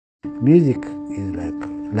Music is like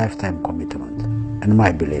lifetime commitment, in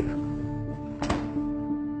my belief.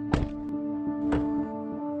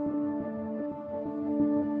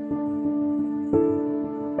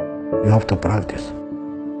 You have to practice.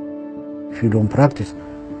 If you don't practice,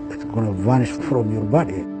 it's going to vanish from your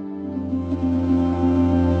body.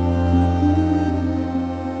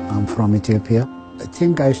 I'm from Ethiopia. I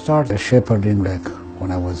think I started shepherding like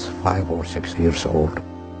when I was 5 or 6 years old.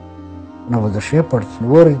 When I was a shepherd, we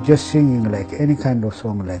were just singing like any kind of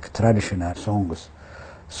song, like traditional songs.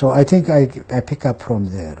 So I think I pick up from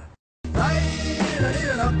there.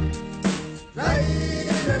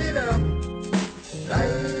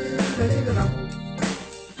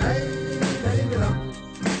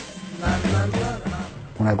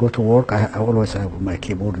 When I go to work, I always have my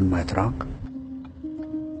keyboard in my trunk.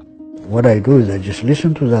 What I do is I just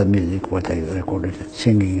listen to that music, what I recorded,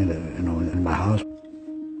 singing, in my house.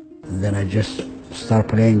 And then I just start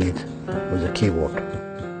playing it with the keyboard.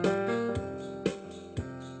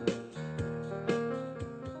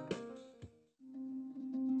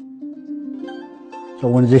 So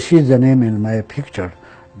when they see the name in my picture,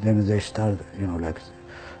 then they start,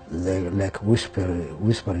 they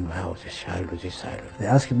whispering, "Oh, this Hailu, this Hailu." They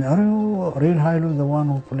ask me, "Are you real Hailu, the one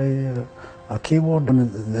who play a keyboard?" And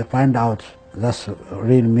they find out that's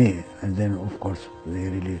real me, and then of course they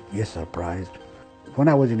really get surprised. When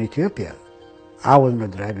I was in Ethiopia, I was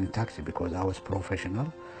not driving taxi because I was professional.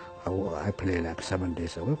 I play like 7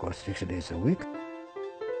 days a week or 6 days a week.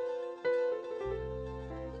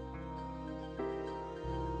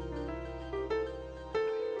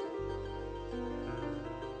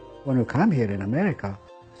 When you come here in America,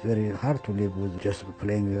 it's very hard to live with just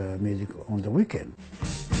playing music on the weekend.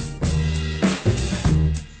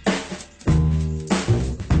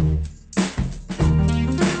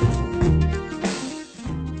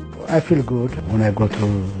 I feel good when I go to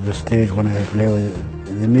the stage, when I play with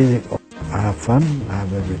the music. I have fun, I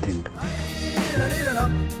have everything.